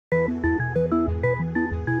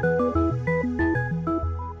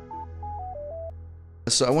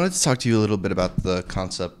So I wanted to talk to you a little bit about the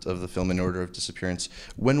concept of the film In Order of Disappearance.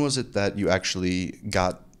 When was it that you actually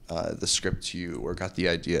got the script to you or got the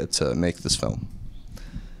idea to make this film?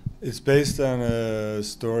 It's based on a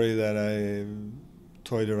story that I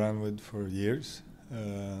toyed around with for years.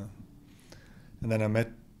 And then I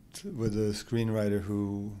met with a screenwriter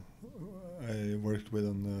who I worked with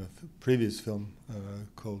on the previous film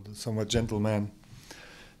called Somewhat Gentle Man.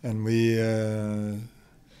 And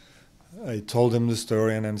I told him the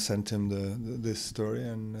story and then sent him this story,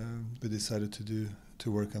 and we decided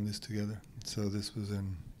to work on this together. So this was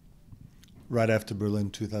right after Berlin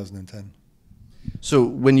 2010. So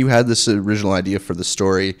when you had this original idea for the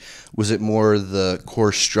story, was it more the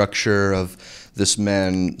core structure of this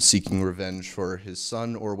man seeking revenge for his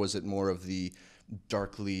son, or was it more of the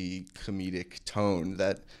darkly comedic tone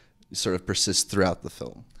that sort of persists throughout the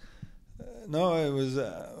film? No, it was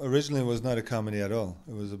originally it was not a comedy at all.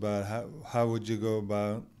 It was about how would you go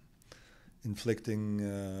about inflicting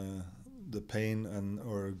the pain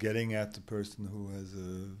or getting at the person who has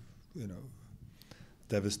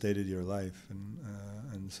devastated your life,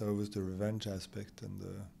 and so it was the revenge aspect and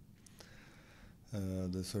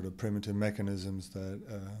the sort of primitive mechanisms that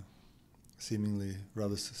seemingly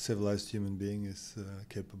rather civilized human being is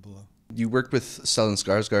capable of. You worked with Stellan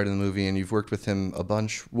Skarsgaard in the movie, and you've worked with him a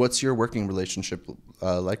bunch. What's your working relationship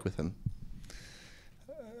like with him?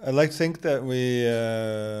 I like to think that we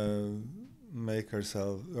make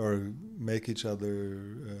ourselves or make each other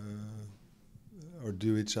or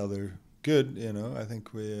do each other good. I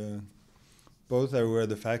think we both are aware of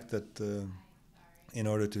the fact that in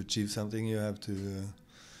order to achieve something, you have to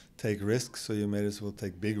take risks. So you may as well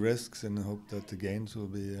take big risks and hope that the gains will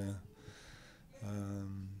be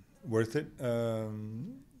worth it.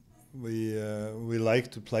 We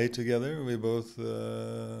like to play together. We both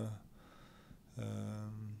have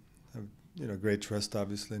great trust,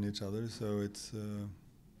 obviously, in each other. So it's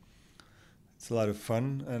a lot of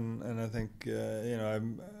fun, and I think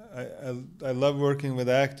I love working with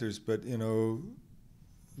actors, but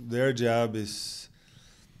their job is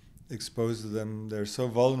exposed to them. They're so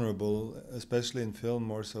vulnerable, especially in film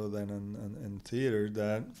more so than in theater,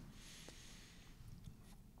 that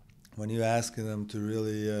when you ask them to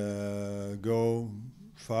really go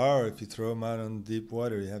far, if you throw them out on deep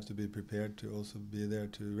water, you have to be prepared to also be there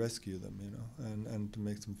to rescue them, and to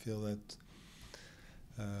make them feel that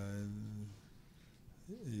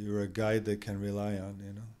you're a guide they can rely on,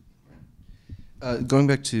 Going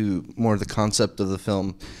back to more of the concept of the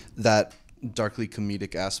film, that darkly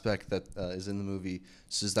comedic aspect that is in the movie,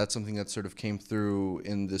 so is that something that sort of came through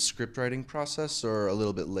in the script writing process or a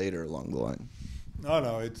little bit later along the line?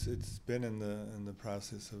 No, it's been in the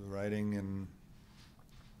process of writing, and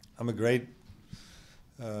I'm a great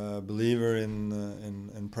believer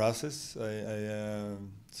in process. I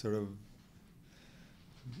sort of,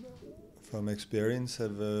 from experience,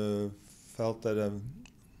 have felt that I've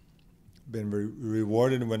been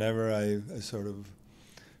rewarded whenever I sort of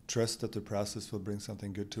trust that the process will bring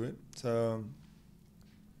something good to it. So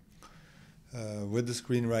with the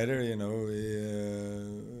screenwriter,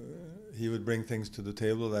 he would bring things to the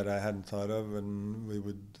table that I hadn't thought of, and we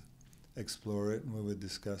would explore it and we would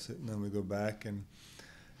discuss it, and then we go back and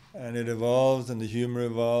it evolves, and the humor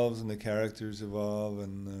evolves, and the characters evolve,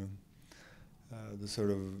 and the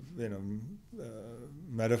sort of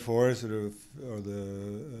metaphors or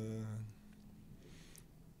the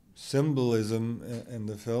symbolism in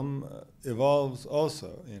the film evolves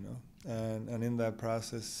also, and in that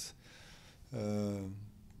process the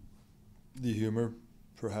humor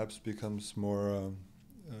perhaps becomes more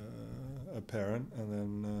apparent, and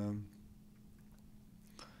then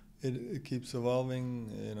it keeps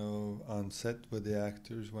evolving, on set with the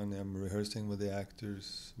actors, when I'm rehearsing with the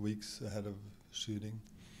actors weeks ahead of shooting,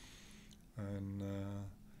 and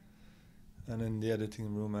in the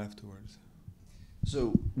editing room afterwards.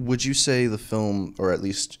 So would you say the film, or at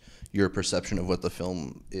least your perception of what the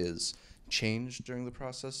film is, changed during the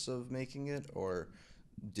process of making it, or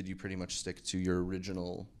did you pretty much stick to your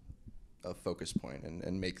original focus point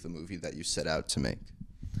and make the movie that you set out to make?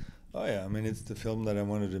 Oh yeah, I mean, it's the film that I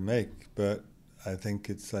wanted to make, but I think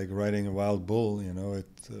it's like riding a wild bull,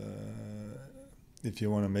 if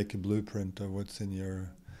you want to make a blueprint of what's in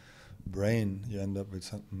your brain, you end up with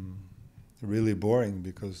something really boring,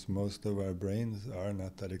 because most of our brains are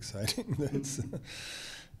not that exciting. That's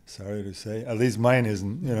sorry to say, at least mine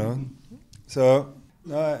isn't, So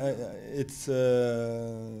no, it's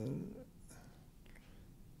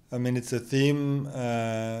I mean, it's a theme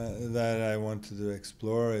that I wanted to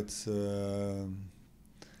explore. It's I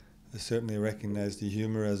certainly recognize the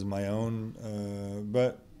humor as my own,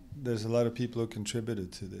 but there's a lot of people who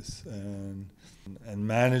contributed to this, and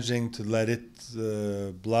managing to let it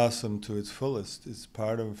blossom to its fullest is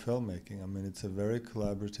part of filmmaking. I mean, it's a very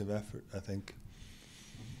collaborative effort. I think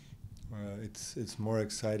it's more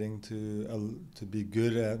exciting to be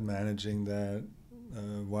good at managing that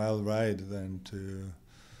wild ride than to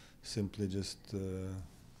simply just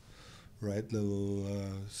write little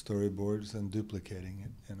storyboards and duplicating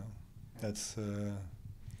it. You know, that's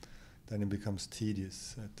then it becomes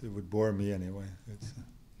tedious. It would bore me anyway.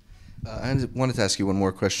 I wanted to ask you one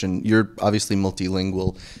more question. You're obviously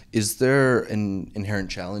multilingual. Is there an inherent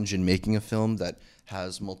challenge in making a film that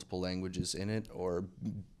has multiple languages in it, or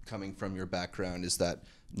coming from your background, is that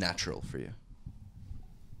natural for you?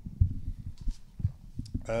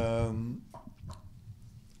 I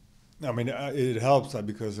mean, it helps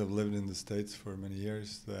because I've lived in the States for many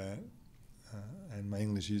years, and my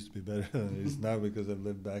English used to be better than it is now because I've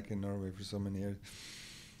lived back in Norway for so many years.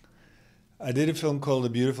 I did a film called A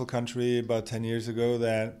Beautiful Country about 10 years ago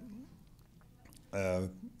that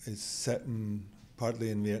is set partly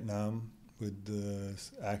in Vietnam with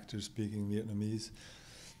actors speaking Vietnamese.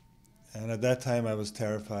 And at that time I was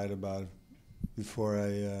terrified about, before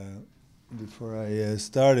I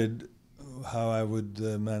started, how I would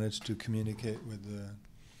manage to communicate with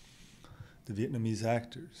the Vietnamese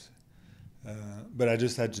actors. But I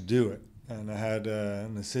just had to do it. And I had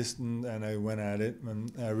an assistant, and I went at it.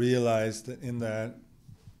 And I realized that in that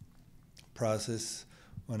process,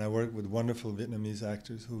 when I worked with wonderful Vietnamese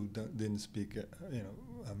actors who didn't speak,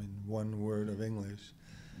 one word of English,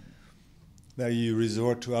 that you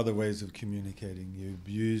resort to other ways of communicating. You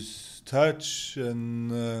use touch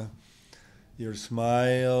and your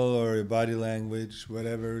smile or your body language,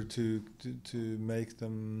 whatever, to make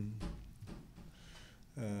them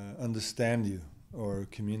understand you or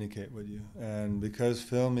communicate with you. And because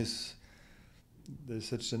film there's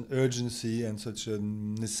such an urgency and such a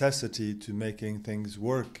necessity to making things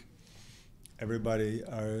work, everybody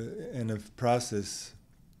are in a process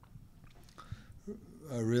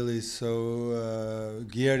are really so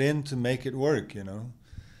geared in to make it work, you know.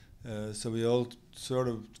 So we all sort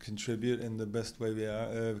of contribute in the best way we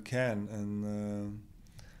can, and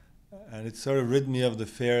it sort of rid me of the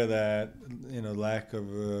fear that, you know, lack of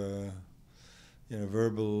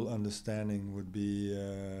verbal understanding would be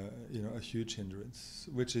a huge hindrance.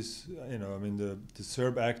 Which is, I mean, the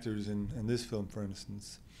Serb actors in this film, for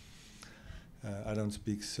instance, I don't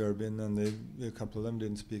speak Serbian, and a couple of them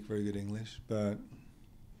didn't speak very good English, but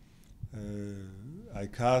I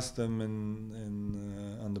cast them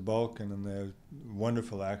on the Balkan, and they're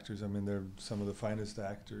wonderful actors. I mean, they're some of the finest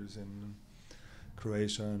actors in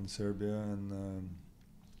Croatia and Serbia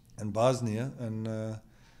and Bosnia, and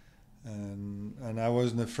I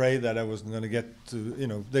wasn't afraid that I wasn't going to get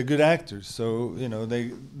to, they're good actors, so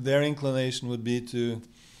their inclination would be to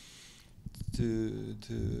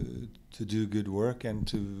do good work and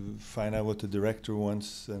to find out what the director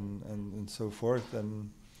wants and so forth,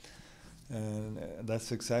 and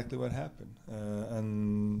that's exactly what happened.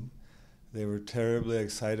 And they were terribly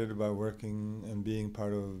excited about working and being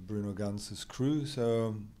part of Bruno Ganz's crew,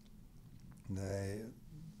 so they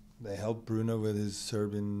helped Bruno with his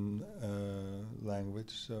Serbian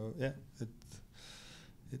language. So yeah,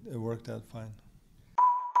 it worked out fine.